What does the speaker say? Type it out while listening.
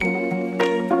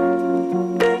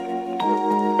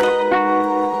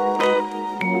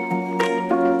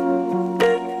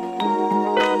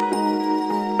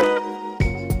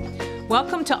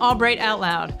Albright Out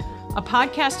Loud, a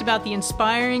podcast about the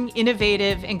inspiring,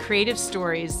 innovative, and creative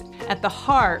stories at the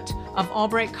heart of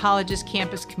Albright College's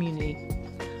campus community.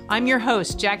 I'm your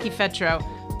host, Jackie Fetro,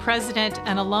 president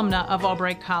and alumna of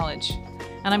Albright College,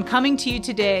 and I'm coming to you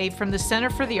today from the Center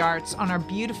for the Arts on our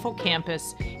beautiful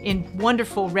campus in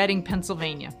wonderful Reading,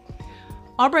 Pennsylvania.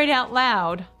 Albright Out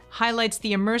Loud highlights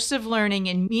the immersive learning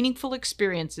and meaningful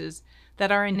experiences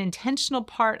that are an intentional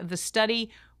part of the study,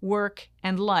 work,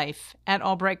 and life at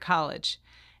Albright College,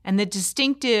 and the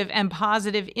distinctive and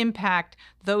positive impact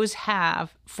those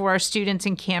have for our students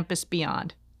and campus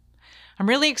beyond. I'm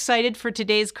really excited for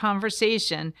today's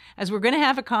conversation, as we're going to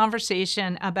have a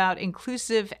conversation about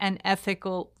inclusive and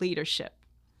ethical leadership.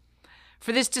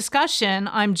 For this discussion,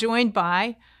 I'm joined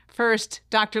by, first,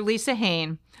 Dr. Lisa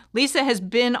Hayne. Lisa has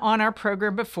been on our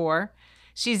program before.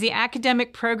 She's the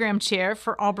academic program chair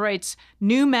for Albright's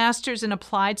new Master's in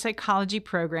Applied Psychology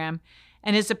program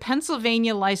and is a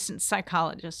Pennsylvania licensed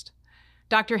psychologist.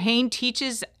 Dr. Hayne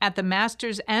teaches at the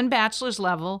master's and bachelor's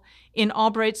level in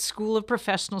Albright's School of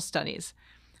Professional Studies,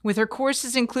 with her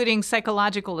courses including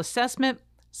psychological assessment,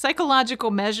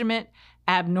 psychological measurement,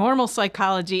 abnormal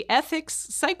psychology, ethics,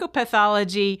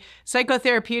 psychopathology,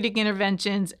 psychotherapeutic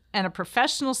interventions, and a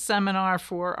professional seminar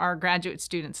for our graduate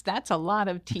students. That's a lot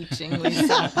of teaching,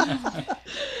 Lisa.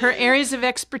 Her areas of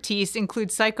expertise include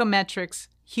psychometrics,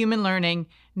 human learning,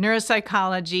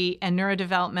 neuropsychology, and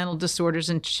neurodevelopmental disorders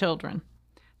in children.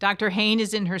 Dr. Hayne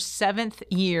is in her 7th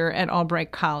year at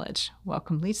Albright College.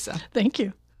 Welcome, Lisa. Thank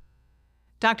you.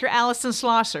 Dr. Allison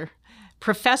Schlosser,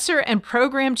 professor and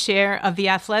program chair of the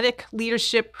Athletic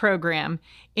Leadership Program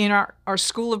in our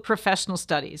School of Professional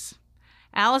Studies.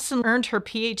 Allison earned her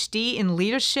PhD in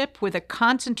leadership with a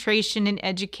concentration in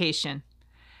education.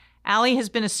 Allie has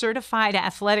been a certified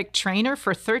athletic trainer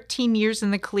for 13 years in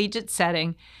the collegiate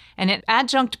setting and an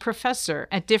adjunct professor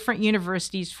at different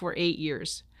universities for 8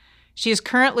 years. She is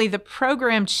currently the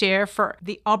program chair for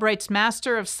the Albright's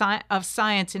Master of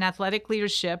Science in Athletic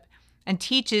Leadership and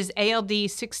teaches ALD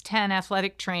 610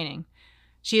 athletic training.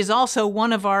 She is also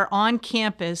one of our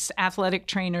on-campus athletic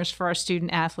trainers for our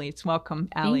student athletes. Welcome,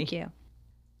 Allie. Thank you.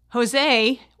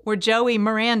 Jose, or Joey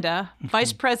Miranda,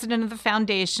 Vice President of the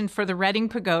Foundation for the Reading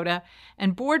Pagoda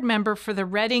and board member for the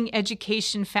Reading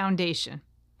Education Foundation.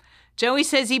 Joey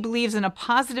says he believes in a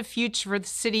positive future for the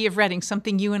city of Reading,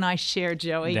 something you and I share,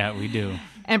 Joey. That we do.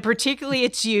 And particularly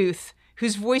its youth,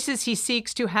 whose voices he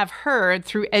seeks to have heard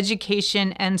through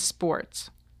education and sports.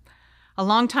 A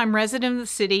longtime resident of the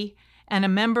city and a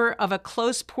member of a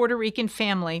close Puerto Rican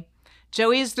family,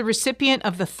 Joey is the recipient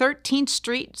of the 13th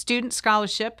Street Student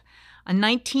Scholarship, a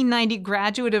 1990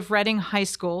 graduate of Reading High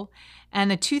School,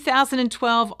 and a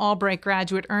 2012 Albright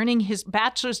graduate earning his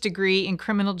bachelor's degree in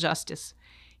criminal justice.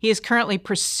 He is currently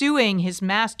pursuing his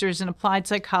master's in applied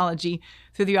psychology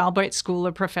through the Albright School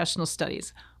of Professional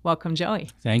Studies. Welcome, Joey.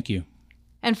 Thank you.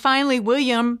 And finally,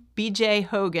 William B.J.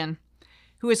 Hogan,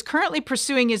 who is currently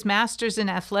pursuing his master's in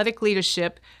athletic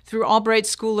leadership through Albright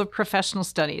School of Professional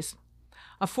Studies.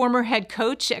 A former head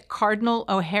coach at Cardinal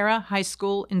O'Hara High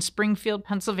School in Springfield,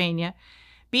 Pennsylvania,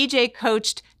 B.J.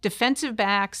 coached defensive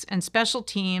backs and special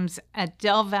teams at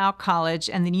Del Valle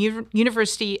College and the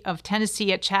University of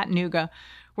Tennessee at Chattanooga,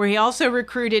 where he also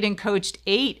recruited and coached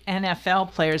 8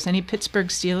 NFL players. Any Pittsburgh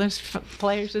Steelers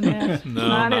players in there? No,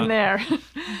 not in there.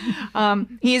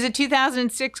 He is a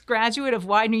 2006 graduate of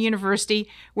Widener University,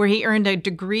 where he earned a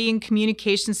degree in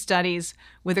communication studies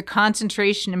with a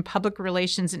concentration in public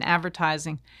relations and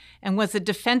advertising, and was a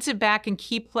defensive back and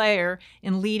key player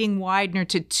in leading Widener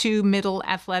to 2 Middle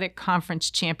Athletic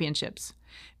Conference championships.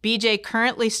 BJ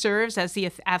currently serves as the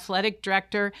athletic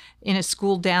director in a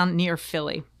school down near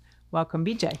Philly. Welcome,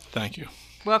 BJ. Thank you.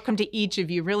 Welcome to each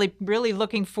of you. Really, really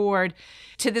looking forward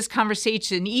to this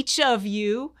conversation. Each of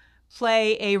you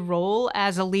play a role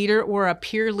as a leader or a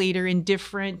peer leader in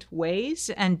different ways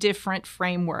and different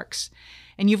frameworks.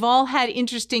 And you've all had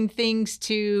interesting things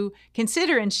to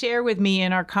consider and share with me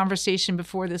in our conversation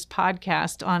before this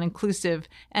podcast on inclusive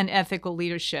and ethical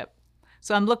leadership.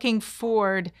 So I'm looking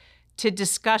forward to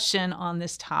discussion on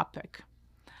this topic.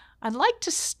 I'd like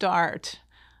to start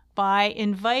by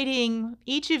inviting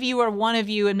each of you or one of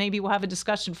you, and maybe we'll have a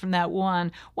discussion from that one.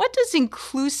 What does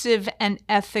inclusive and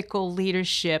ethical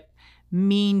leadership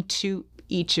mean to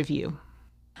each of you?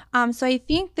 So I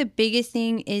think the biggest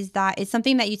thing is that it's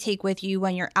something that you take with you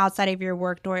when you're outside of your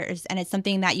work doors, and it's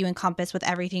something that you encompass with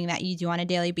everything that you do on a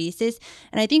daily basis.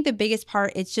 And I think the biggest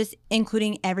part, it's just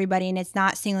including everybody, and it's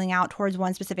not singling out towards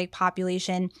one specific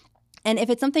population. And if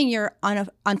it's something you're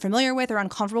unfamiliar with or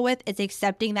uncomfortable with, it's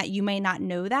accepting that you may not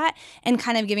know that and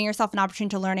kind of giving yourself an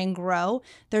opportunity to learn and grow.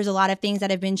 There's a lot of things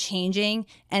that have been changing,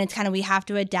 and it's kind of we have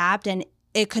to adapt, and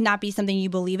it could not be something you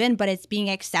believe in, but it's being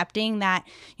accepting that,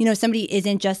 somebody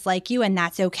isn't just like you, and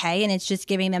that's okay. And it's just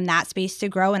giving them that space to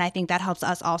grow. And I think that helps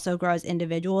us also grow as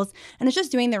individuals. And it's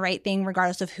just doing the right thing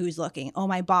regardless of who's looking. Oh,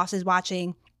 my boss is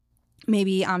watching.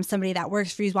 Maybe somebody that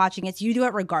works for you is watching. It's you do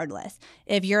it regardless.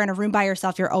 If you're in a room by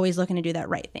yourself, you're always looking to do that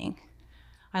right thing.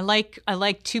 I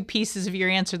like two pieces of your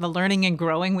answer, the learning and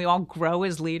growing. We all grow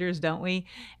as leaders, don't we?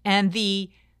 And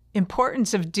the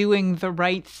importance of doing the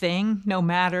right thing no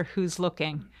matter who's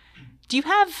looking. Do you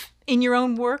have in your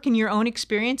own work, in your own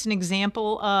experience, an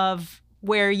example of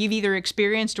where you've either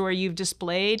experienced or you've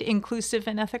displayed inclusive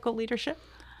and ethical leadership?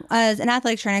 As an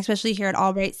athletic trainer, especially here at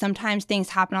Albright, sometimes things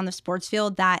happen on the sports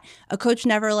field that a coach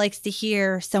never likes to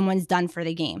hear someone's done for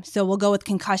the game. So we'll go with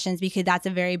concussions because that's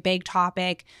a very big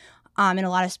topic in a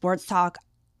lot of sports talk.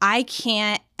 I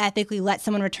can't ethically let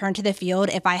someone return to the field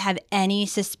if I have any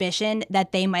suspicion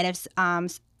that they might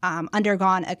have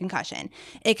undergone a concussion.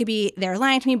 It could be they're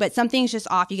lying to me, but something's just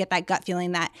off. You get that gut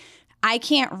feeling that I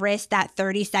can't risk that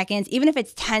 30 seconds, even if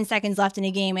it's 10 seconds left in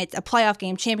a game, it's a playoff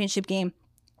game, championship game.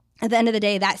 At the end of the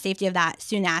day, that safety of that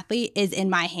student athlete is in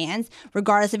my hands,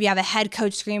 regardless if you have a head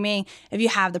coach screaming, if you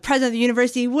have the president of the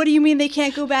university, what do you mean they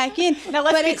can't go back in? Now,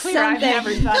 let's be clear, I've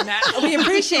never done that. We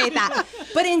appreciate that.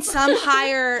 But in some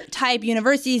higher type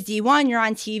universities, D1, you're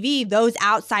on TV, those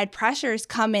outside pressures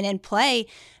come in and play.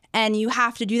 And you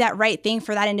have to do that right thing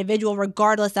for that individual,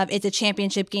 regardless of it's a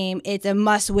championship game, it's a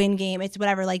must-win game, it's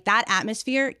whatever. Like that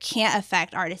atmosphere can't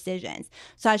affect our decisions.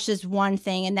 So that's just one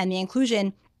thing. And then the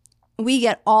inclusion, we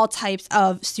get all types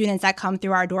of students that come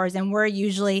through our doors, and we're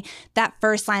usually that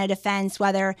first line of defense,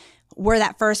 whether we're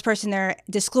that first person they're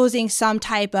disclosing some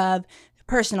type of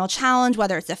personal challenge,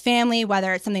 whether it's a family,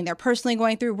 whether it's something they're personally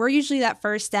going through. We're usually that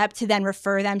first step to then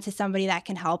refer them to somebody that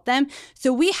can help them.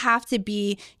 So we have to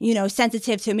be,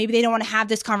 sensitive to maybe they don't want to have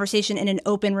this conversation in an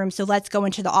open room. So let's go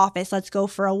into the office. Let's go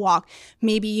for a walk.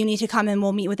 Maybe you need to come and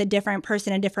we'll meet with a different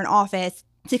person in a different office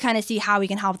to kind of see how we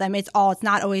can help them. It's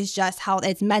not always just health.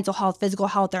 It's mental health, physical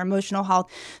health, or emotional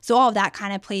health. So all of that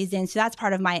kind of plays in. So that's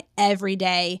part of my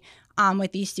everyday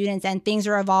with these students, and things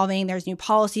are evolving. There's new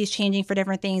policies changing for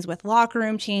different things with locker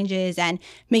room changes and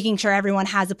making sure everyone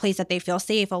has a place that they feel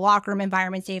safe, a locker room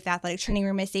environment safe, the athletic training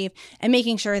room is safe, and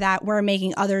making sure that we're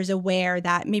making others aware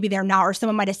that maybe they're not, or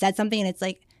someone might have said something and it's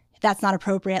like, that's not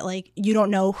appropriate. Like, you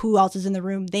don't know who else is in the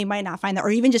room. They might not find that,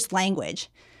 or even just language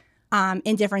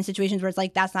in different situations where it's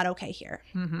like, that's not okay here.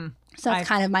 Mm-hmm. So that's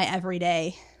kind of my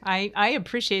everyday. I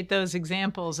appreciate those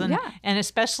examples, and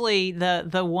especially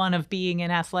the one of being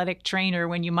an athletic trainer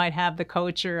when you might have the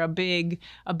coach or a big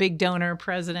donor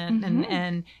president, mm-hmm.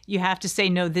 and you have to say,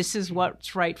 no, this is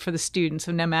what's right for the student,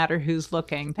 so no matter who's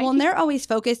looking. And they're always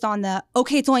focused on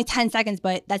okay, it's only 10 seconds,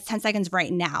 but that's 10 seconds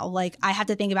right now. Like, I have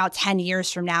to think about 10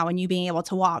 years from now and you being able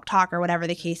to walk, talk, or whatever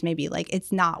the case may be. Like,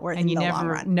 it's not worth it in the long run. And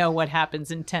you never know what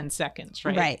happens in 10 seconds,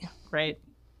 right? Right.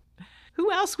 Who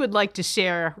else would like to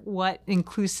share what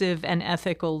inclusive and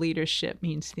ethical leadership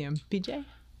means to them? BJ?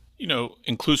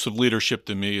 Inclusive leadership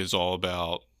to me is all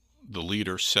about the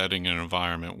leader setting an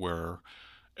environment where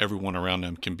everyone around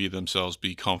them can be themselves,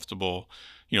 be comfortable,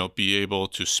 be able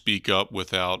to speak up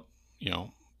without,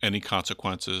 any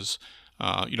consequences.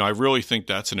 I really think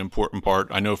that's an important part.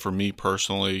 I know for me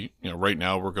personally, right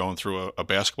now we're going through a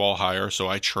basketball hire, so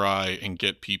I try and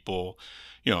get people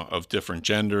of different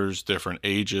genders, different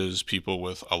ages, people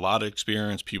with a lot of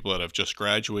experience, people that have just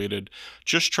graduated,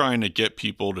 just trying to get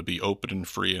people to be open and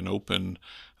free and open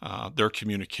their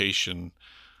communication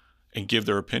and give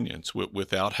their opinions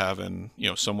without having,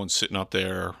 someone sitting up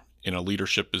there in a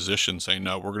leadership position saying,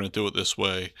 no, we're going to do it this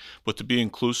way. But to be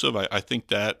inclusive, I think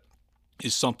that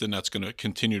is something that's going to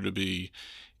continue to be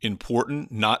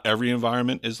important. Not every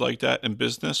environment is like that in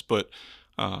business, but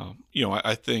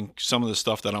I think some of the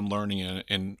stuff that I'm learning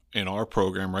in our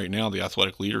program right now, the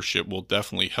athletic leadership, will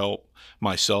definitely help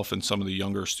myself and some of the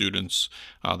younger students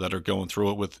that are going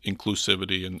through it with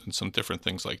inclusivity and some different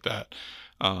things like that.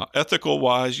 Ethical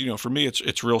wise, for me,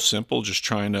 it's real simple. Just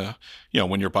trying to,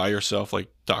 when you're by yourself,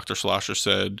 like Dr. Schlosser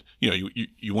said,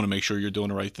 you want to make sure you're doing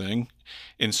the right thing.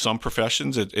 In some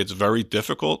professions, it's very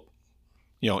difficult.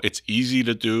 It's easy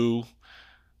to do,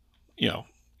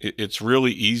 it's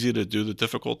really easy to do the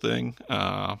difficult thing,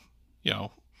 but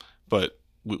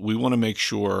we want to make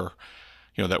sure,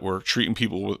 that we're treating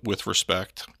people with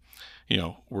respect.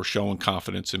 We're showing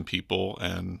confidence in people,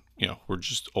 and, we're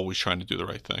just always trying to do the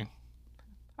right thing.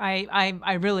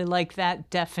 I really like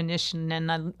that definition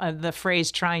and the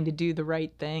phrase trying to do the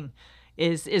right thing.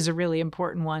 is a really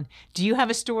important one. Do you have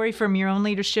a story from your own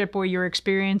leadership or your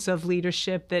experience of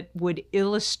leadership that would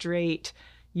illustrate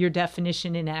your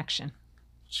definition in action?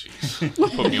 Jeez, you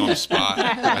put me on the spot.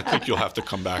 I think you'll have to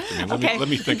come back to me. Let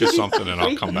me think of something, and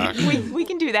I'll come back. We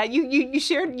can do that. You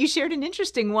shared an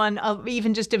interesting one of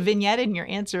even just a vignette in your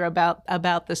answer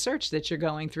about the search that you're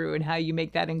going through and how you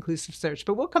make that inclusive search.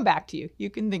 But we'll come back to you. You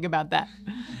can think about that.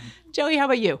 Joey, how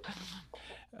about you?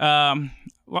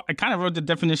 Well, I kind of wrote the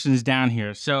definitions down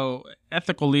here. So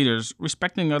ethical leaders,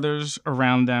 respecting others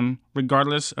around them,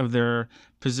 regardless of their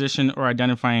position or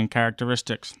identifying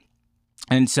characteristics.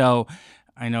 And so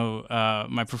I know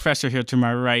my professor here to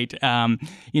my right,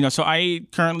 so I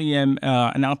currently am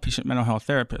an outpatient mental health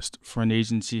therapist for an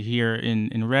agency here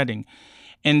in Reading.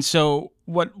 And so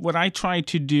what I try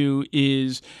to do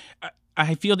is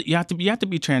I feel that you have to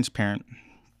be transparent.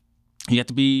 You have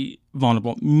to be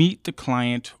vulnerable, meet the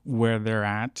client where they're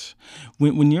at.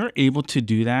 When you're able to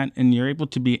do that and you're able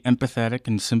to be empathetic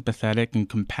and sympathetic and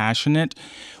compassionate,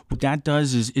 what that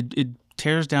does is it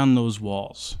tears down those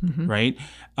walls, right?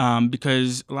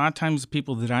 Because a lot of times the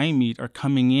people that I meet are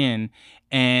coming in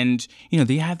and,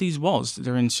 they have these walls.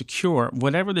 They're insecure,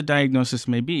 whatever the diagnosis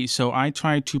may be. So I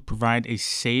try to provide a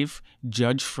safe,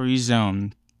 judge-free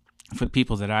zone for the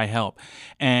people that I help.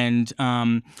 And,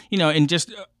 and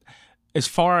just as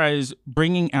far as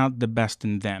bringing out the best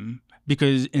in them,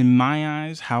 because in my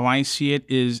eyes, how I see it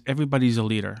is everybody's a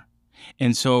leader.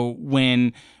 And so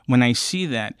when I see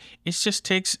that, it just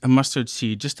takes a mustard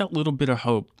seed, just that little bit of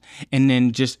hope. And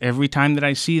then just every time that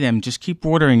I see them, just keep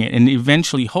watering it. And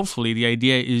eventually, hopefully, the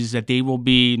idea is that they will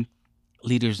be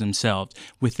leaders themselves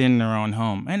within their own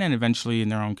home and then eventually in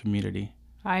their own community.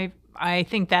 I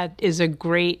think that is a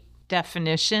great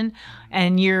definition.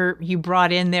 And you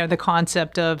brought in there the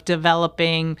concept of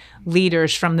developing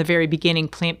leaders from the very beginning,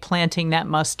 planting that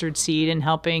mustard seed and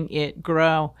helping it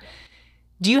grow.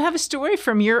 Do you have a story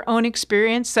from your own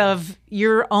experience of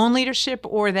your own leadership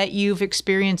or that you've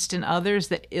experienced in others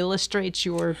that illustrates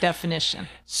your definition?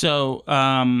 So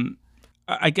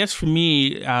I guess for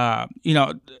me,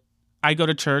 I go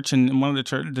to church, and one of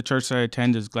the church that I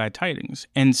attend is Glad Tidings.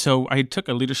 And so I took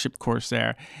a leadership course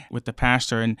there with the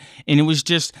pastor, and it was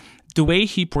just the way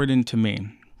he poured into me,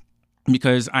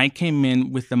 because I came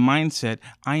in with the mindset,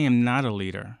 I am not a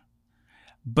leader.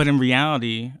 But in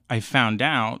reality, I found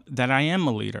out that I am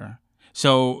a leader.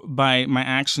 So by my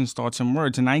actions, thoughts, and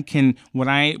words, and I can, what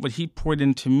he poured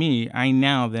into me, I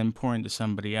now then pour into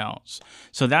somebody else.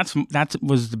 So that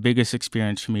was the biggest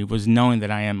experience for me, was knowing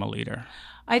that I am a leader.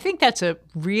 I think that's a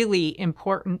really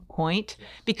important point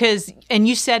because, and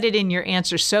you said it in your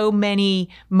answer,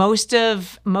 most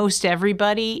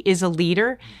everybody is a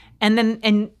leader.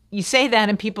 And you say that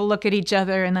and people look at each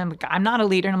other and I'm not a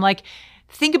leader. And I'm like,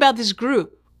 think about this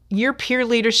group. Your peer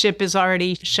leadership is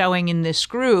already showing in this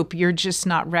group. You're just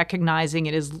not recognizing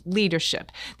it as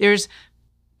leadership. There's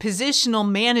positional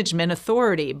management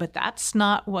authority, but that's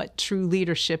not what true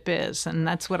leadership is. And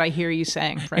that's what I hear you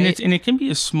saying, right? And it can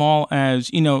be as small as,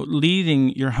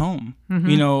 leading your home.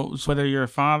 So whether you're a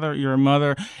father, you're a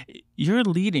mother, you're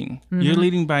leading. You're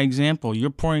leading by example.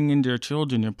 You're pouring into your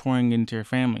children. You're pouring into your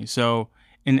family. So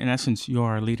in essence, you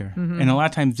are a leader. And a lot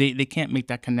of times they can't make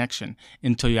that connection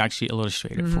until you actually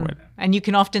illustrate it for them. And you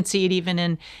can often see it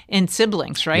even in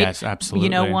siblings, right? Yes, absolutely.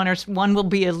 One will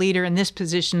be a leader in this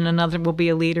position, another will be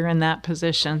a leader in that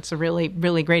position. It's a really,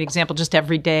 really great example, just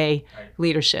everyday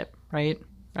leadership, right?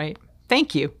 Right.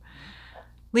 Thank you.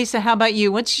 Lisa, how about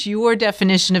you? What's your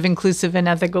definition of inclusive and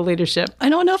ethical leadership? I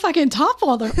don't know if I can top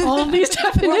all of these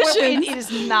definitions. It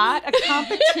is not a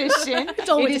competition. It's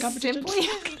always a competition.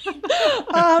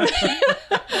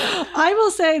 I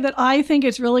will say that I think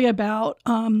it's really about,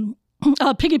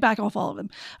 I'll piggyback off all of them.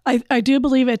 I do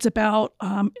believe it's about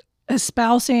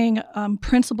espousing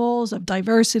principles of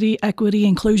diversity, equity,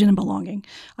 inclusion, and belonging.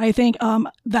 I think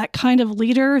that kind of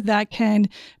leader that can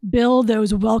build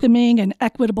those welcoming and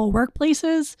equitable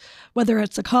workplaces, whether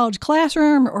it's a college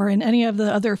classroom or in any of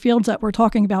the other fields that we're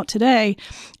talking about today,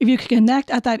 if you can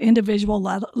connect at that individual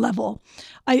level.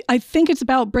 I think it's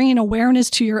about bringing awareness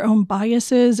to your own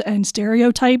biases and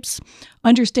stereotypes,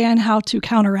 understand how to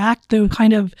counteract the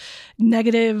kind of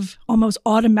negative, almost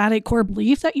automatic core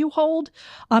belief that you hold,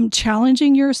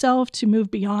 challenging yourself to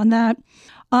move beyond that.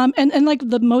 And like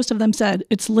most of them said,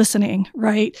 it's listening,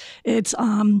 right? It's,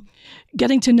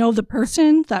 getting to know the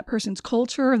person, that person's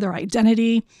culture, their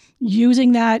identity,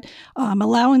 using that,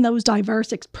 allowing those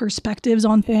diverse perspectives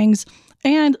on things.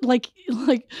 And like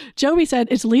Joey said,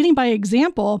 it's leading by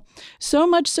example, so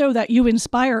much so that you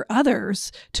inspire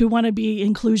others to want to be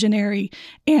inclusionary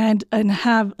and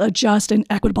have a just and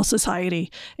equitable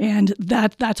society. And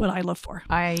that's what I look for.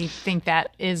 I think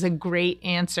that is a great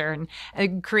answer.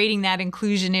 And creating that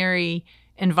inclusionary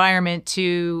environment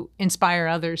to inspire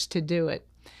others to do it.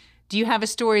 Do you have a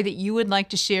story that you would like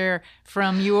to share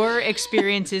from your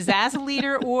experiences as a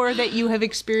leader or that you have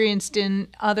experienced in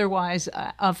otherwise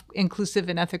of inclusive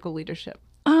and ethical leadership?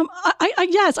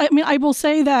 Yes. I mean, I will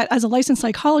say that as a licensed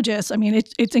psychologist, I mean,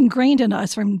 it's ingrained in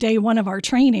us from day one of our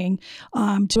training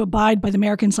to abide by the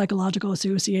American Psychological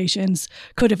Association's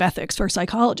Code of Ethics for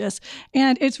psychologists.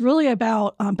 And it's really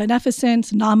about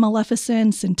beneficence,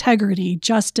 non-maleficence, integrity,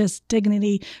 justice,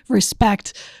 dignity,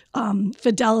 respect,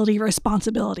 fidelity,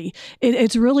 responsibility.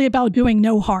 It's really about doing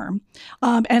no harm.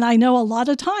 And I know a lot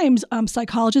of times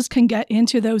psychologists can get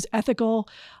into those ethical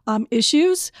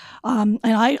issues. And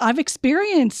I've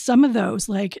experienced some of those,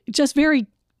 like just very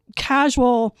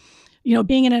casual,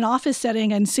 being in an office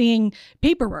setting and seeing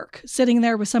paperwork sitting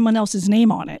there with someone else's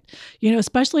name on it,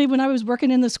 especially when I was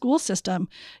working in the school system,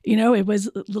 it was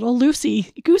a little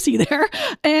loosey-goosey there.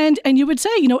 And you would say,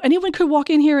 anyone could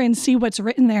walk in here and see what's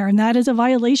written there, and that is a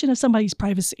violation of somebody's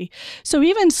privacy. So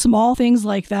even small things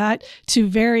like that to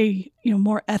very,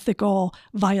 more ethical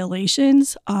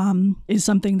violations is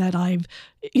something that I've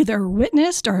either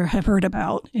witnessed or have heard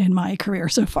about in my career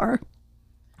so far.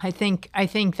 I think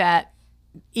that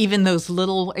even those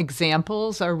little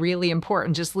examples are really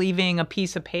important. Just leaving a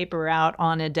piece of paper out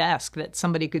on a desk that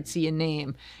somebody could see a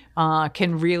name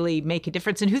can really make a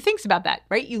difference. And who thinks about that,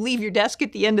 right? You leave your desk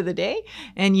at the end of the day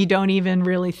and you don't even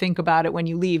really think about it when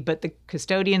you leave, but the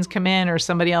custodians come in or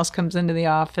somebody else comes into the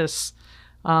office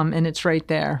and it's right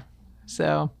there.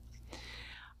 So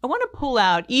I want to pull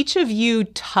out, each of you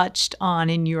touched on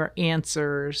in your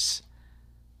answers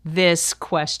this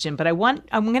question, but I'm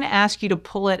going to ask you to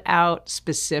pull it out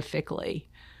specifically.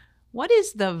 What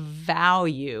is the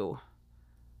value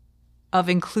of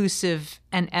inclusive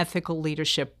and ethical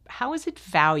leadership? How is it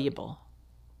valuable?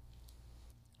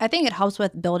 I think it helps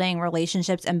with building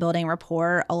relationships and building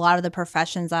rapport. A lot of the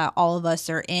professions that all of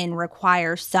us are in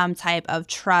require some type of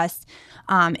trust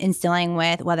instilling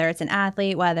with, whether it's an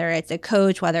athlete, whether it's a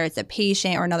coach, whether it's a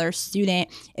patient or another student.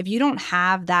 If you don't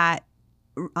have that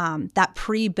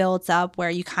pre-built up where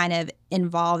you kind of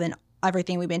involve in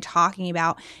everything we've been talking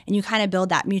about, and you kind of build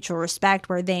that mutual respect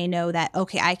where they know that,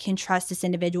 okay, I can trust this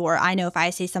individual, or I know if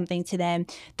I say something to them,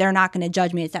 they're not going to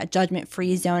judge me. It's that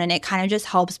judgment-free zone, and it kind of just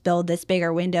helps build this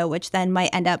bigger window, which then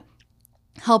might end up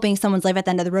helping someone's life at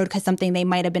the end of the road because something they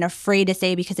might have been afraid to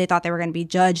say because they thought they were going to be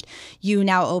judged. You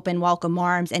now open welcome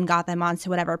arms and got them onto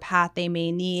whatever path they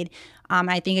may need.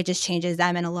 I think it just changes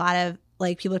them, and a lot of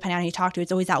people, depending on who you talk to,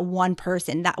 it's always that one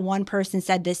person. That one person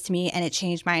said this to me and it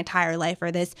changed my entire life.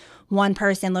 Or this one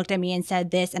person looked at me and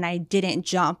said this and I didn't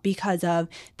jump because of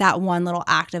that one little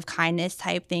act of kindness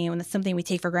type thing. And it's something we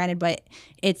take for granted, but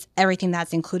it's everything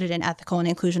that's included in ethical and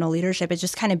inclusional leadership. It's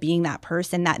just kind of being that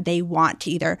person that they want to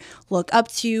either look up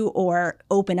to or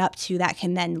open up to that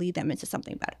can then lead them into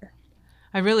something better.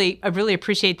 I really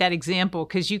appreciate that example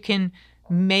because you can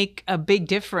make a big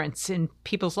difference in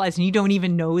people's lives. And you don't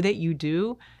even know that you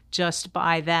do just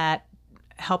by that,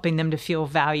 helping them to feel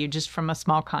valued just from a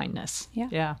small kindness.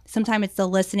 Yeah. Sometimes it's the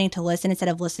listening to listen instead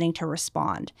of listening to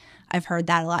respond. I've heard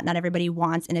that a lot. Not everybody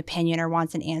wants an opinion or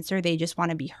wants an answer. They just want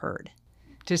to be heard.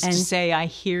 Just to say, I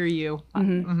hear you.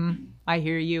 I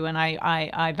hear you and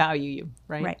I value you,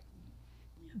 right? Right.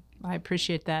 I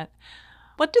appreciate that.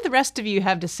 What do the rest of you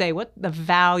have to say? What the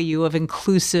value of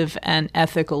inclusive and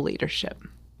ethical leadership?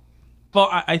 Well,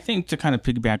 I think to kind of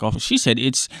piggyback off what she said,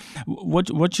 it's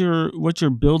what you're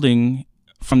building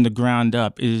from the ground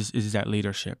up is that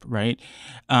leadership, right?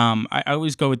 I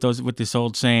always go with this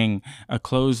old saying, a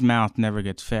closed mouth never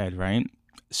gets fed, right?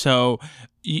 So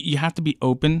you have to be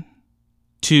open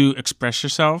to express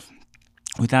yourself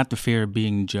without the fear of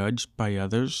being judged by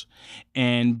others,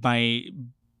 and by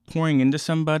pouring into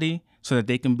somebody so that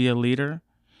they can be a leader.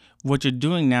 What you're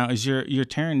doing now is you're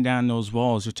tearing down those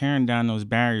walls, you're tearing down those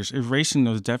barriers, erasing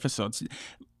those deficits,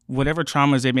 whatever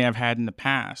traumas they may have had in the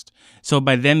past. So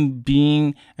by them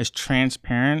being as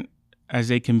transparent as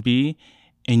they can be,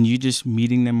 and you just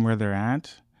meeting them where they're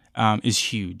at, is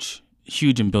huge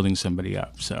in building somebody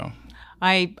up. So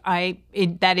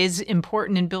That is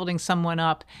important in building someone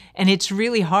up. And it's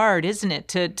really hard, isn't it,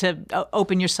 to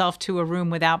open yourself to a room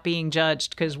without being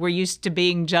judged, because we're used to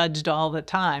being judged all the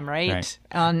time, right?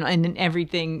 On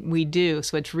everything we do.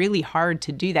 So it's really hard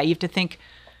to do that. You have to think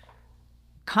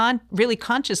really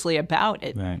consciously about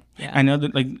it. Right. Yeah. I know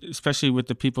that, like, especially with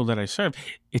the people that I serve,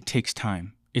 it takes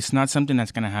time. It's not something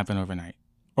that's going to happen overnight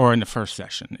or in the first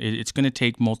session. It's going to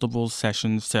take multiple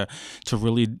sessions to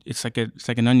really. It's like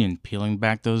an onion, peeling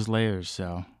back those layers.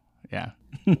 So, yeah.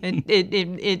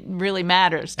 It really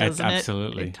matters, doesn't it?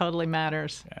 Absolutely. It totally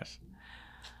matters. Yes.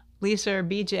 Lisa or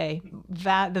BJ,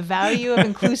 the value of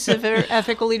inclusive or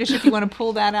ethical leadership, you want to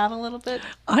pull that out a little bit?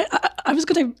 I was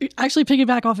going to actually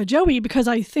piggyback off of Joey, because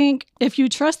I think if you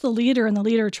trust the leader and the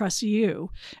leader trusts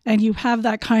you, and you have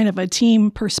that kind of a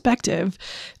team perspective,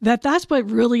 that's what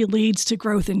really leads to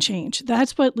growth and change.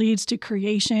 That's what leads to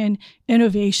creation,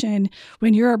 innovation.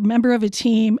 When you're a member of a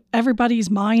team, everybody's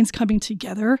minds coming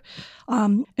together,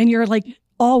 and you're like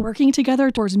all working together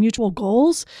towards mutual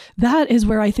goals. That is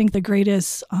where I think the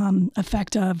greatest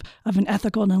effect of an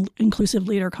ethical and inclusive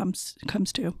leader comes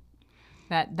to.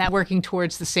 That working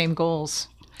towards the same goals.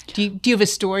 Do you have a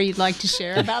story you'd like to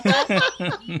share about that?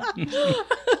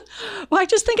 Well, I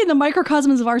just think in the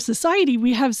microcosms of our society,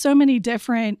 we have so many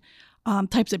different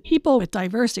types of people with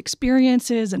diverse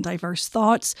experiences and diverse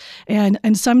thoughts. And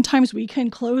sometimes we can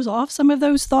close off some of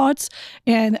those thoughts.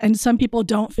 And some people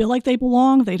don't feel like they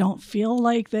belong. They don't feel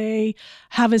like they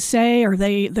have a say, or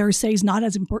their say is not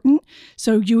as important.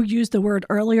 So you used the word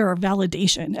earlier of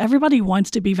validation. Everybody wants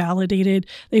to be validated.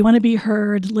 They want to be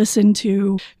heard, listened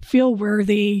to, feel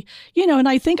worthy. And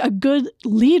I think a good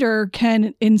leader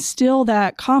can instill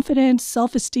that confidence,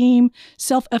 self-esteem,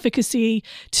 self-efficacy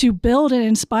to build and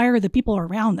inspire the people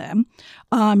around them.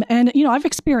 And I've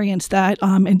experienced that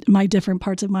in my different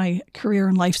parts of my career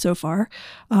and life so far.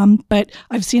 But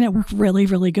I've seen it work really,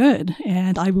 really good.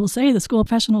 And I will say the School of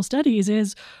Professional Studies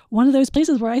is one of those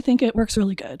places where I think it works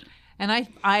really good. And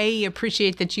I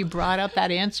appreciate that you brought up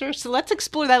that answer. So let's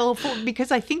explore that a little,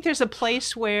 because I think there's a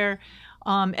place where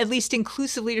at least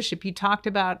inclusive leadership,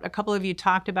 a couple of you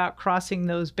talked about crossing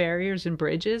those barriers and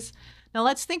bridges. Now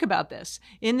let's think about this.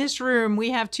 In this room,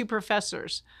 we have two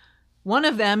professors. One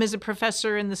of them is a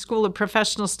professor in the School of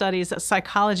Professional Studies, a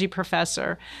psychology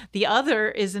professor. The other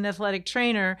is an athletic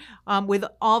trainer with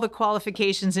all the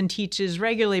qualifications and teaches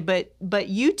regularly. But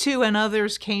you two and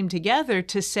others came together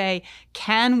to say,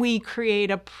 can we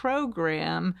create a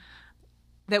program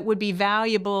that would be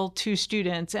valuable to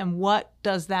students, and what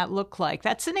does that look like?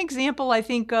 That's an example, I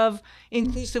think, of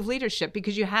inclusive leadership,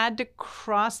 because you had to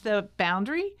cross the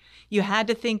boundary. You had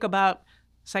to think about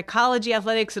psychology,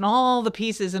 athletics, and all the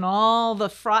pieces and all the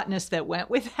fraughtness that went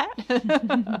with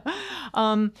that.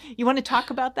 You want to talk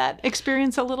about that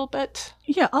experience a little bit?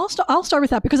 Yeah, I'll start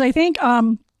with that, because I think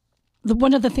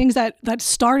one of the things that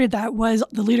started that was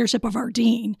the leadership of our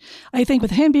dean. I think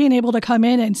with him being able to come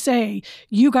in and say,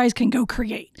 you guys can go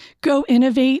create, go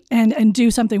innovate, and do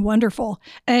something wonderful.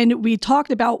 And we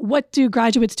talked about, what do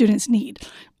graduate students need?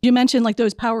 You mentioned like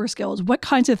those power skills. What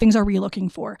kinds of things are we looking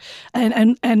for?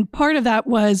 And part of that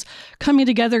was coming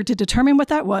together to determine what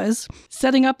that was,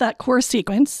 setting up that course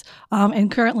sequence. And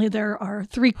currently there are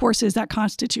 3 courses that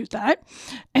constitute that.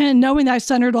 And knowing that it's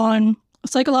centered on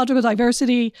psychological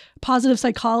diversity, positive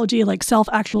psychology, like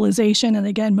self-actualization, and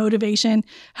again, motivation.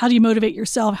 How do you motivate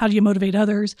yourself? How do you motivate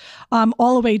others?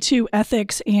 All the way to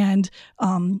ethics and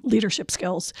leadership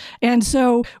skills. And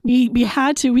so we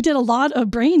did a lot of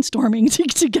brainstorming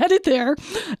to get it there,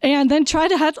 and then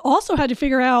also had to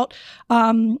figure out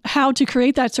how to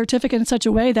create that certificate in such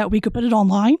a way that we could put it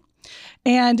online.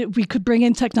 And we could bring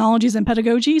in technologies and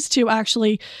pedagogies to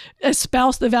actually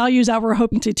espouse the values that we're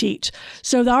hoping to teach.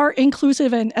 So our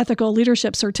inclusive and ethical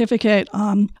leadership certificate,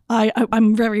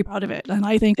 I'm very proud of it. And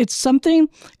I think it's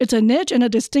a niche and a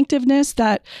distinctiveness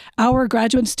that our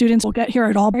graduate students will get here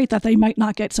at Albright that they might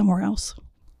not get somewhere else.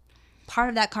 Part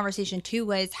of that conversation too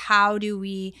was, how do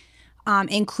we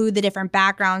include the different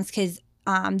backgrounds? Because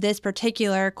this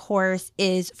particular course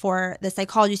is for the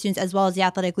psychology students as well as the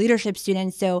athletic leadership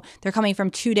students. So they're coming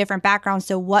from 2 different backgrounds.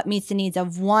 So what meets the needs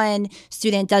of one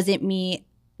student doesn't meet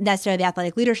necessarily the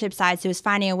athletic leadership side. So it's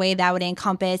finding a way that would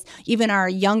encompass even our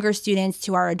younger students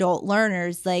to our adult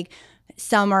learners. Like,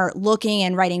 some are looking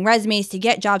and writing resumes to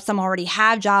get jobs. Some already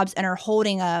have jobs and are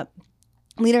holding a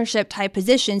leadership type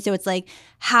position. So it's like,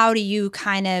 how do you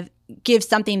kind of give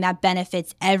something that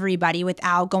benefits everybody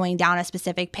without going down a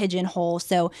specific pigeonhole.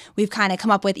 So we've kind of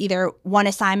come up with either one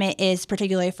assignment is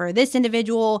particularly for this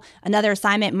individual, another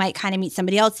assignment might kind of meet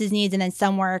somebody else's needs, and then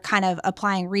somewhere kind of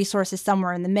applying resources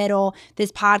somewhere in the middle.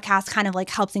 This podcast kind of like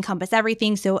helps encompass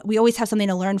everything. So we always have something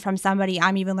to learn from somebody.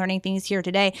 I'm even learning things here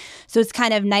today. So it's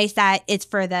kind of nice that it's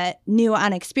for the new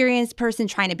unexperienced person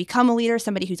trying to become a leader,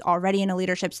 somebody who's already in a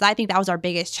leadership. So I think that was our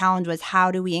biggest challenge, was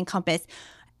how do we encompass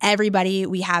everybody?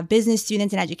 We have business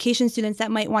students and education students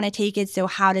that might want to take it. So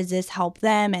how does this help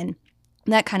them? And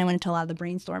that kind of went into a lot of the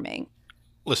brainstorming.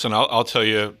 Listen, I'll tell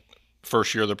you,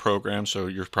 first year of the program, so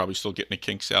you're probably still getting the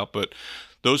kinks out, but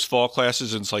those fall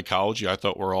classes in psychology I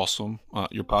thought were awesome.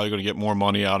 You're probably going to get more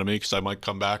money out of me because I might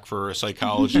come back for a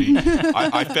psychology.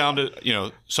 I found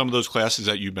it, some of those classes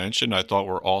that you mentioned I thought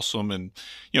were awesome. And,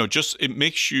 just it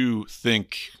makes you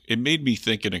think, it made me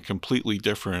think in a completely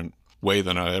different way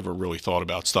than I ever really thought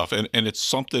about stuff. And it's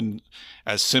something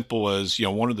as simple as,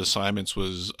 one of the assignments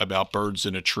was about birds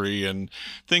in a tree and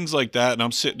things like that. And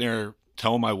I'm sitting there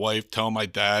telling my wife, telling my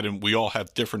dad, and we all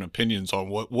have different opinions on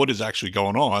what is actually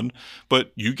going on.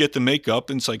 But you get to make up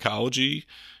in psychology,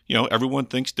 everyone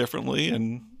thinks differently.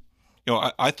 And,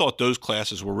 I thought those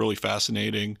classes were really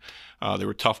fascinating. They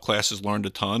were tough classes, learned a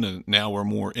ton, and now we're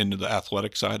more into the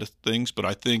athletic side of things. But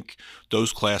I think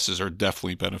those classes are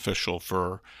definitely beneficial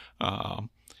for,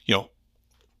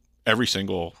 every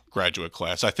single graduate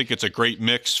class. I think it's a great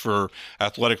mix for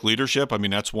athletic leadership. I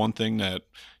mean, that's one thing that,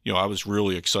 I was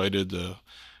really excited to,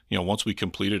 once we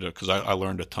completed it, because I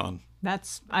learned a ton.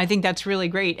 I think that's really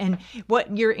great. And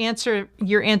what your answer,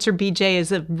 BJ,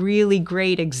 is a really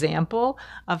great example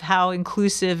of how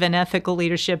inclusive and ethical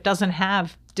leadership doesn't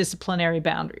have disciplinary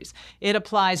boundaries. It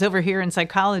applies over here in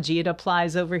psychology. It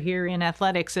applies over here in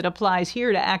athletics. It applies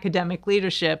here to academic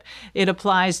leadership. It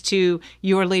applies to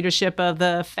your leadership of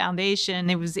the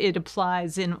foundation. It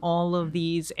applies in all of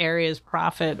these areas,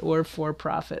 profit or for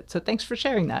profit. So thanks for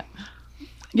sharing that.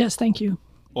 Yes, thank you.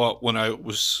 Well, when I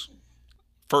was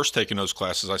first taking those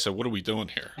classes, I said, what are we doing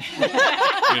here?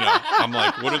 I'm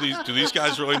like, do these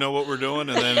guys really know what we're doing?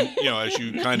 And then, as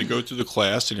you kind of go through the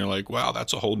class and you're like, wow,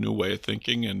 that's a whole new way of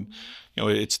thinking. And,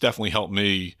 it's definitely helped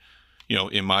me,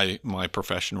 in my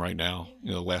profession right now,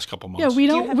 the last couple months.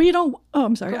 Yeah,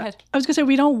 I'm sorry. Go ahead. I was going to say,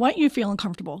 we don't want you feeling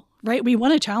comfortable, right? We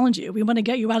want to challenge you. We want to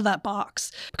get you out of that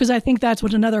box, because I think that's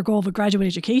what another goal of a graduate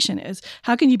education is.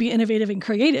 How can you be innovative and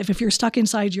creative if you're stuck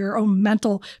inside your own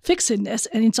mental fixedness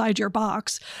and inside your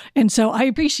box? And so I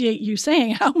appreciate you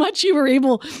saying how much you were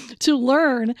able to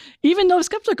learn, even though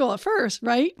skeptical at first,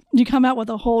 right? You come out with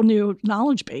a whole new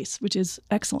knowledge base, which is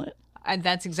excellent. And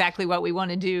that's exactly what we want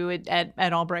to do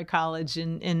at Albright College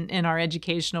in our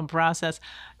educational process.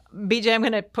 BJ, I'm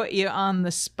going to put you on the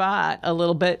spot a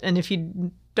little bit, and if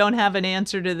you don't have an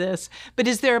answer to this, but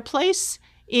is there a place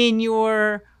in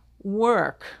your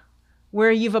work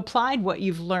where you've applied what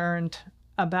you've learned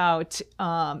about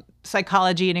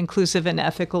psychology and inclusive and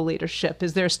ethical leadership?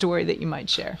 Is there a story that you might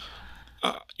share?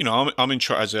 I'm in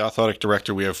charge as the athletic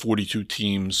director. We have 42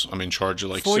 teams. I'm in charge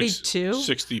of 42?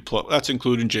 60 plus. That's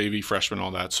including JV, freshmen,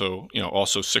 all that. So,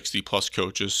 also 60 plus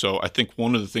coaches. So I think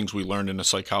one of the things we learned in a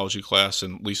psychology class,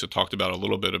 and Lisa talked about a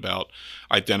little bit about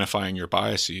identifying your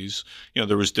biases.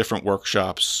 There was different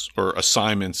workshops or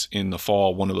assignments in the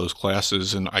fall, one of those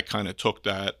classes. And I kind of took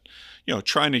that,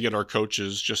 trying to get our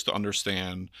coaches just to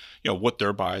understand, what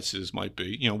their biases might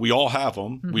be. We all have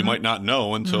them. Mm-hmm. We might not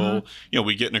know until,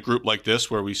 we get in a group like this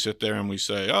where we sit there and we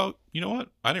say, oh, you know what?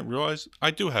 I didn't realize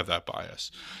I do have that bias.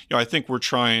 I think we're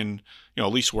trying, at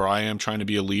least where I am, trying to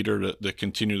be a leader to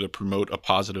continue to promote a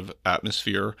positive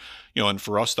atmosphere, and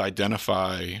for us to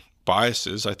identify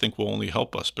biases, I think will only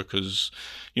help us because,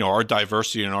 our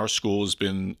diversity in our school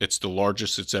it's the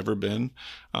largest it's ever been,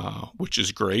 which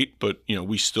is great. But,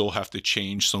 we still have to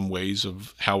change some ways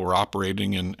of how we're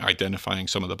operating and identifying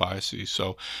some of the biases.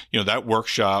 So, that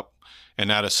workshop and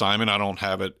that assignment, I don't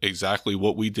have it exactly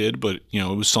what we did, but,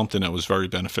 it was something that was very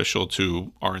beneficial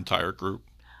to our entire group.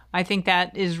 I think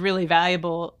that is really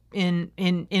valuable in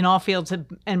all fields,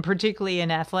 and particularly in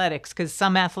athletics, because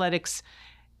some athletics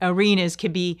arenas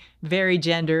can be very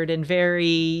gendered and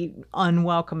very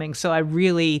unwelcoming. So I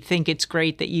really think it's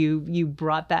great that you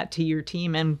brought that to your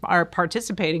team and are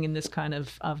participating in this kind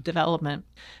of development.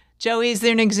 Joey, is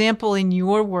there an example in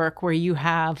your work where you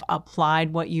have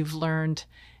applied what you've learned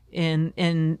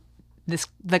in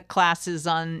the classes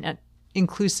on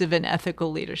inclusive and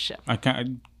ethical leadership? I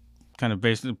kind of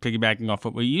basically piggybacking off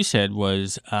what you said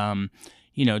was,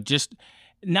 just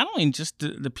not only just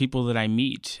the people that I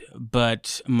meet,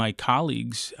 but my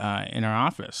colleagues in our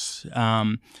office.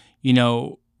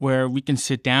 where we can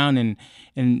sit down and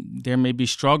there may be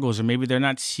struggles, or maybe they're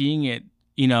not seeing it,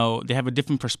 they have a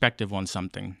different perspective on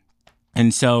something.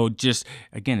 And so just,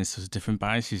 again, it's those different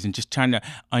biases and just trying to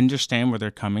understand where they're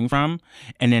coming from,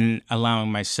 and then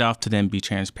allowing myself to then be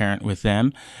transparent with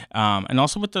them. And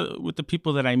also with the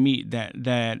people that I meet,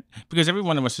 that because every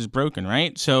one of us is broken,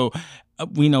 right? So,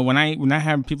 when I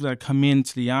have people that come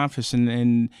into the office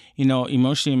and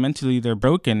emotionally and mentally they're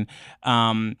broken,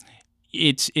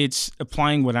 it's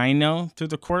applying what I know through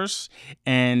the course,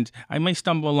 and I might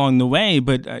stumble along the way,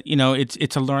 but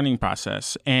it's a learning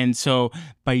process. And so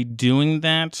by doing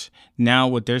that, now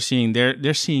what they're seeing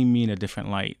me in a different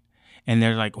light, and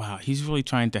they're like, wow, he's really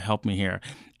trying to help me here.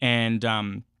 And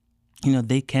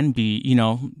they can be,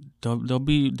 they'll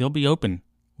be open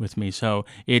with me. So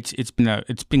it's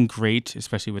been great,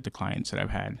 especially with the clients that I've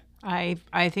had.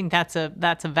 I think that's a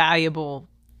valuable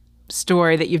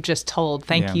story that you've just told.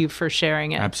 Thank you for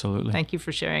sharing it. Absolutely. Thank you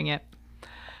for sharing it.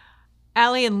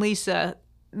 Allie and Lisa,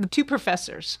 the two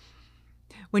professors,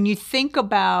 when you think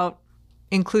about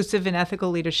inclusive and ethical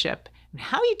leadership,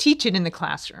 how you teach it in the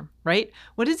classroom, right?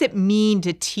 What does it mean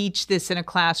to teach this in a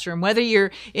classroom? Whether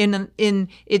you're in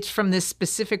it's from this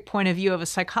specific point of view of a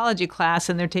psychology class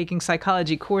and they're taking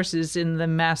psychology courses in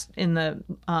the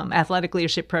athletic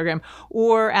leadership program,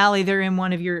 or Allie, they're in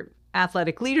one of your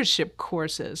athletic leadership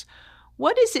courses.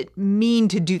 What does it mean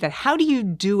to do that? How do you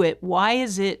do it? Why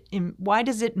does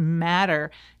it matter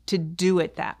to do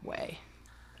it that way?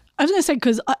 I was going to say,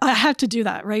 because I had to do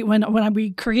that, right? When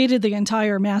we created the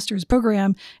entire master's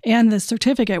program and the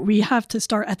certificate, we have to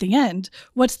start at the end.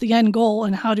 What's the end goal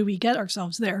and how do we get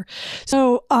ourselves there?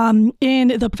 So in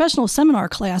the professional seminar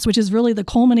class, which is really the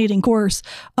culminating course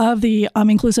of the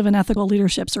Inclusive and Ethical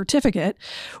Leadership Certificate,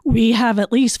 we have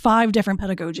at least 5 different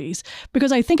pedagogies.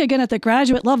 Because I think, again, at the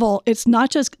graduate level, it's not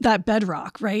just that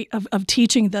bedrock, right, of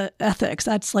teaching the ethics.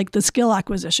 That's like the skill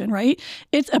acquisition, right?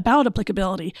 It's about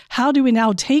applicability. How do we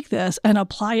now take this and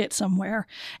apply it somewhere?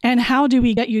 And how do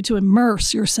we get you to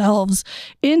immerse yourselves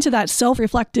into that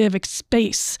self-reflective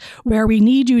space where we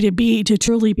need you to be to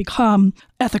truly become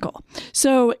ethical?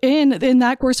 So in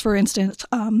that course, for instance,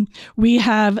 we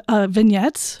have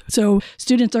vignettes. So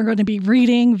students are going to be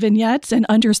reading vignettes and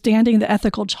understanding the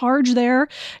ethical charge there,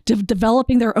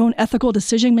 developing their own ethical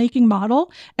decision-making model,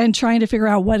 and trying to figure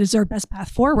out what is their best path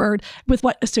forward with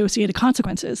what associated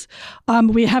consequences.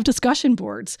 We have discussion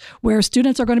boards where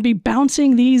students are going to be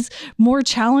bouncing these more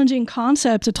challenging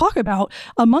concepts to talk about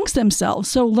amongst themselves.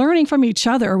 So learning from each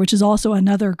other, which is also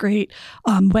another great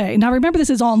way. Now, remember, this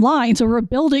is online, so we're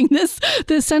building this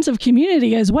sense of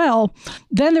community as well.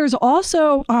 Then there's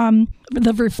also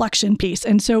the reflection piece.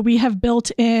 And so we have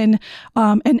built in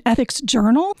an ethics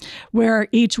journal where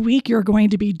each week you're going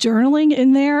to be journaling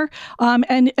in there.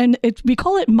 We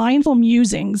call it mindful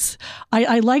musings.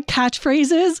 I like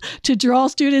catchphrases to draw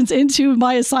students into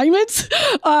my assignments.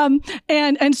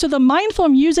 And so the mindful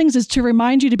musings is to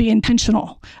remind you to be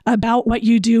intentional about what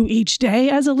you do each day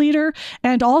as a leader,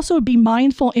 and also be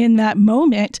mindful in that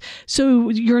moment so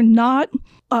you're not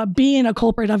being a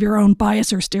culprit of your own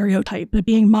bias or stereotype, but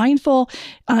being mindful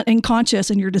and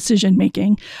conscious in your decision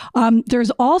making.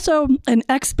 There's also an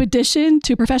expedition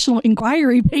to professional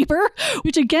inquiry paper,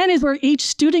 which again is where each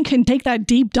student can take that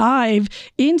deep dive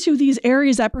into these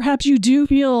areas that perhaps you do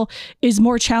feel is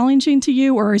more challenging to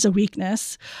you or is a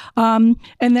weakness. And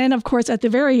then, of course, at the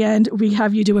very end, we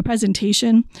have you do a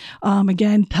presentation,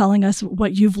 again, telling us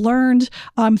what you've learned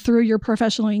through your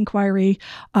professional inquiry,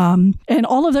 and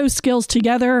all of those skills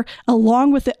together,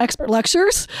 along with the expert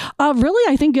lectures,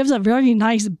 really, I think, gives a very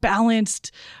nice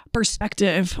balanced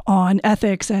perspective on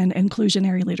ethics and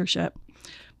inclusionary leadership.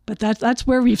 But that's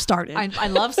where we've started. I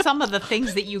love some of the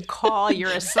things that you call your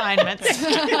assignments.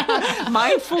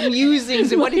 Mindful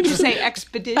musings. And what did you say?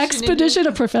 Expedition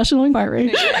of professional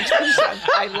inquiry.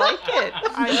 I like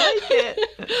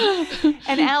it.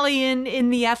 And Allie, in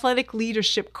the athletic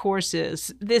leadership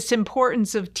courses, this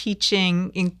importance of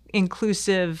teaching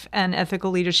inclusive and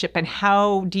ethical leadership, and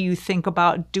how do you think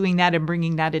about doing that and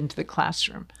bringing that into the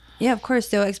classroom? Yeah, of course.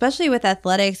 So especially with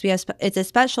athletics, it's a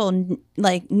special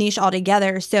niche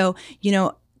altogether. So,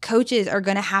 coaches are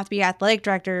going to have to be athletic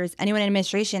directors. Anyone in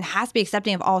administration has to be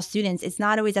accepting of all students. It's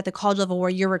not always at the college level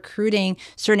where you're recruiting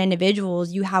certain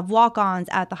individuals. You have walk-ons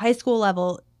at the high school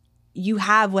level. You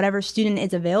have whatever student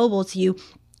is available to you.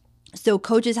 So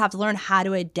coaches have to learn how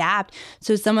to adapt.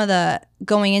 So some of the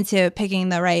going into picking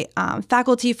the right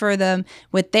faculty for them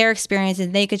with their experiences,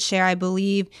 they could share, I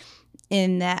believe,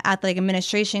 in the athletic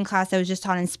administration class that was just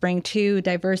taught in spring too,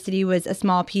 diversity was a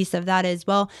small piece of that as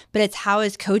well. But it's how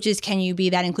as coaches can you be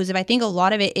that inclusive? I think a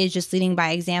lot of it is just leading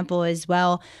by example as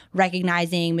well,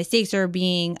 recognizing mistakes or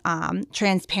being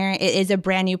transparent. It is a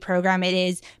brand new program. It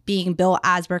is being built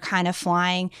as we're kind of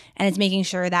flying, and it's making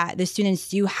sure that the students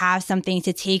do have something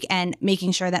to take and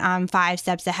making sure that I'm 5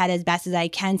 steps ahead as best as I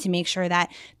can to make sure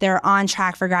that they're on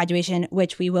track for graduation,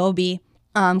 which we will be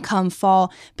come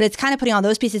fall. But it's kind of putting all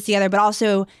those pieces together, but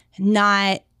also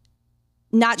not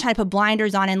trying to put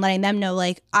blinders on and letting them know,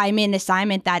 like, I made an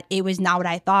assignment that it was not what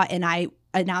I thought, and I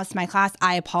announced to my class,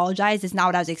 I apologize. It's not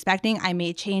what I was expecting. I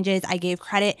made changes. I gave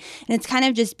credit. And it's kind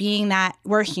of just being that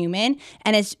we're human,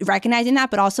 and it's recognizing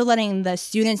that, but also letting the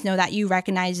students know that you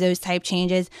recognize those type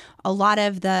changes. A lot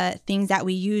of the things that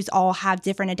we use all have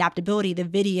different adaptability. The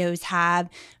videos have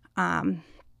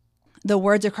the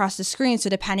words across the screen. So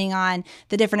depending on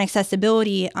the different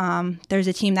accessibility, there's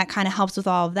a team that kind of helps with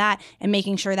all of that and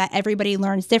making sure that everybody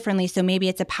learns differently. So maybe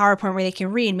it's a PowerPoint where they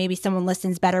can read. Maybe someone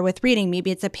listens better with reading. Maybe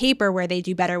it's a paper where they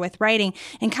do better with writing,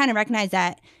 and kind of recognize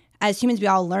that as humans, we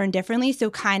all learn differently.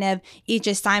 So kind of each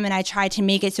assignment, I tried to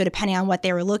make it so depending on what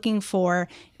they were looking for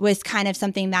was kind of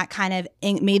something that kind of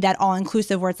made that all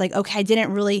inclusive, where it's like, okay, I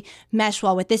didn't really mesh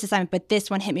well with this assignment, but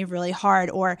this one hit me really hard.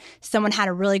 Or someone had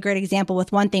a really great example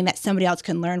with one thing that somebody else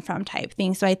can learn from type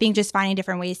thing. So I think just finding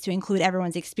different ways to include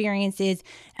everyone's experiences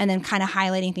and then kind of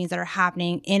highlighting things that are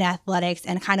happening in athletics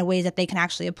and kind of ways that they can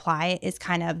actually apply it is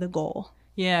kind of the goal.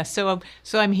 Yeah, so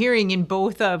I'm hearing in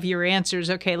both of your answers,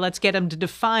 okay, let's get them to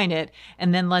define it,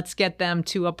 and then let's get them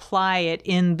to apply it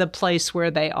in the place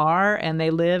where they are and they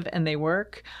live and they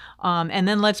work. And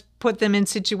then let's put them in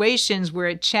situations where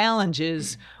it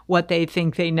challenges what they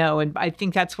think they know. And I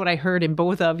think that's what I heard in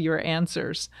both of your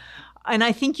answers. And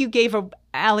I think you gave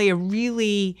Allie a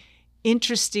really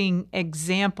interesting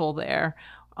example there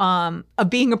of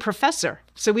being a professor.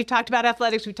 So we've talked about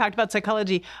athletics, we've talked about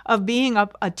psychology, of being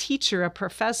a teacher, a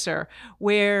professor,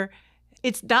 where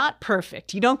it's not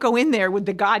perfect. You don't go in there with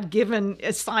the God-given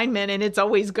assignment and it's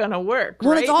always going to work,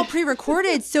 Well, right? it's all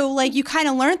pre-recorded. So like you kind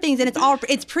of learn things and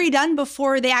it's pre-done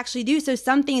before they actually do. So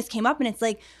some things came up and it's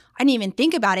like, I didn't even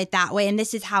think about it that way. And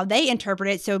this is how they interpret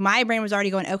it. So my brain was already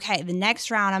going, okay, the next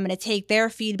round, I'm going to take their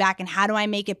feedback and how do I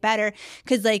make it better?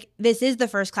 Because like this is the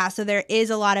first class. So there is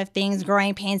a lot of things,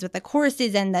 growing pains with the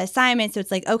courses and the assignments. So it's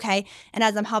like, okay. And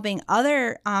as I'm helping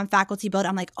other faculty build,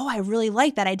 I'm like, oh, I really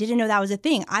like that. I didn't know that was a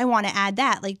thing. I want to add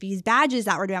that. Like these badges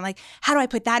that we're doing, I'm like, how do I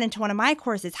put that into one of my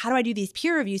courses? How do I do these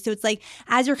peer reviews? So it's like,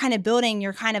 as you're kind of building,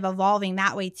 you're kind of evolving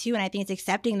that way too. And I think it's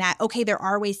accepting that, okay, there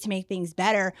are ways to make things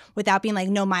better without being like,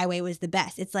 no, my way was the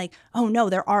best. It's like, oh no,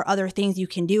 there are other things you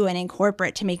can do and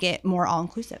incorporate to make it more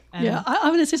all-inclusive. Yeah, I'm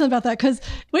going to say something about that because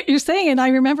what you're saying, and I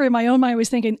remember in my own mind, I was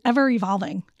thinking ever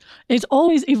evolving. It's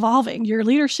always evolving. Your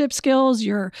leadership skills,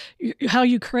 your how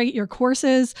you create your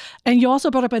courses. And you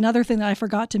also brought up another thing that I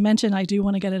forgot to mention. I do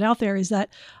want to get it out there is that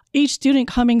each student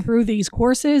coming through these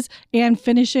courses and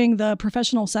finishing the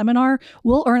professional seminar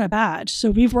will earn a badge.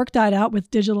 So we've worked that out with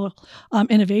Digital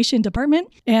Innovation Department.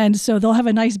 And so they'll have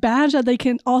a nice badge that they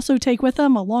can also take with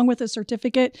them along with a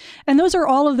certificate. And those are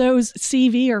all of those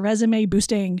CV or resume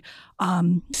boosting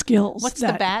skills. What's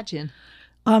the badge in?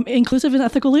 Inclusive and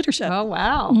ethical leadership. Oh,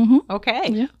 wow. Mm-hmm. Okay.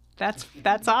 Yeah.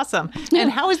 That's awesome. Yeah.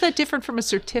 And how is that different from a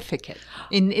certificate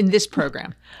in this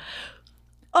program?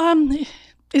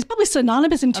 It's probably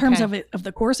synonymous in terms of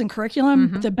the course and curriculum.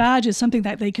 Mm-hmm. The badge is something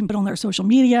that they can put on their social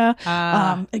media.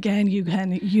 Again, you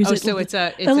can use it. So it's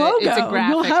a logo. It's a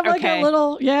graphic. You'll have like a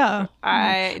little,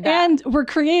 and we're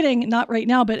creating, not right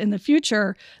now, but in the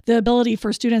future, the ability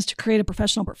for students to create a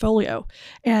professional portfolio.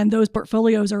 And those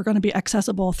portfolios are going to be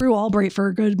accessible through Albright for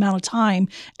a good amount of time.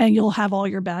 And you'll have all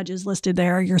your badges listed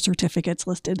there, your certificates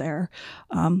listed there.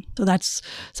 So that's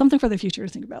something for the future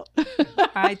to think about.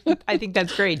 I think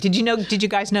that's great. Did you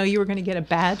guys know you were going to get a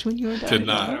badge when you were done? Did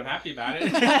not. I'm happy about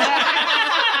it.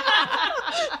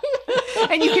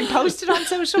 And you can post it on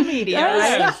social media.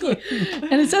 Yes. Right?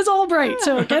 And it says Albright,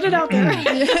 so get it out there.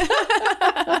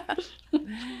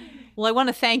 Well, I want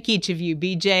to thank each of you,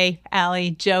 BJ,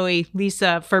 Allie, Joey,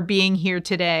 Lisa, for being here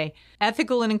today.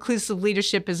 Ethical and inclusive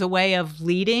leadership is a way of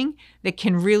leading that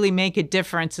can really make a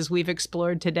difference, as we've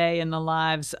explored today, in the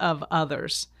lives of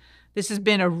others. This has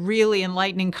been a really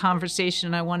enlightening conversation,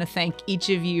 and I want to thank each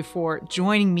of you for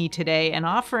joining me today and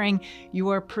offering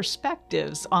your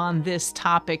perspectives on this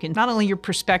topic, and not only your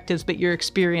perspectives, but your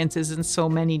experiences in so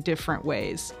many different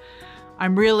ways.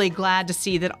 I'm really glad to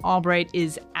see that Albright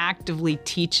is actively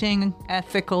teaching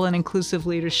ethical and inclusive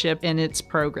leadership in its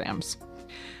programs.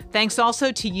 Thanks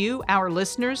also to you, our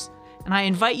listeners, and I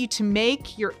invite you to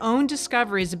make your own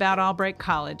discoveries about Albright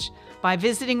College by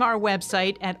visiting our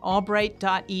website at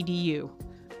albright.edu.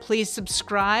 Please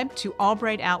subscribe to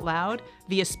Albright Out Loud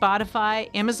via Spotify,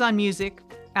 Amazon Music,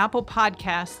 Apple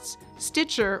Podcasts,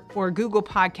 Stitcher, or Google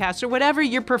Podcasts, or whatever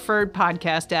your preferred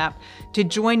podcast app, to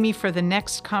join me for the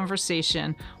next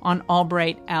conversation on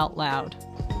Albright Out Loud.